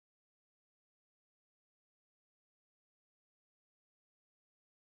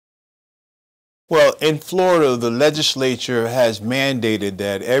Well, in Florida, the legislature has mandated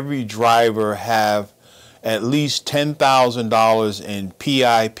that every driver have at least $10,000 in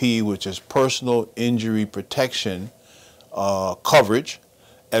PIP, which is personal injury protection coverage,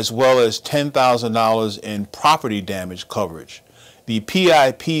 as well as $10,000 in property damage coverage. The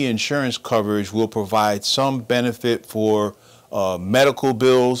PIP insurance coverage will provide some benefit for medical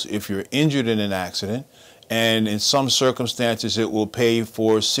bills if you're injured in an accident, and in some circumstances it will pay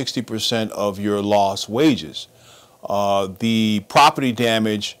for 60% of your lost wages. The property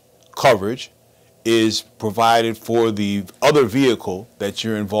damage coverage is provided for the other vehicle that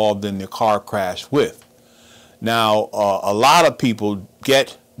you're involved in the car crash with. Now, a lot of people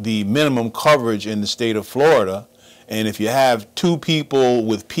get the minimum coverage in the state of Florida, and if you have two people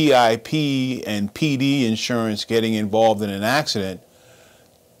with PIP and PD insurance getting involved in an accident,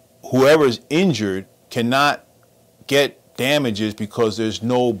 whoever's injured cannot get damages because there's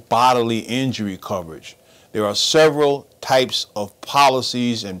no bodily injury coverage. There are several types of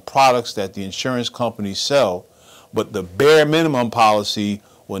policies and products that the insurance companies sell, but the bare minimum policy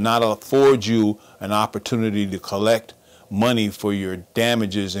will not afford you an opportunity to collect money for your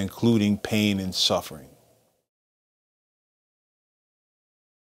damages, including pain and suffering.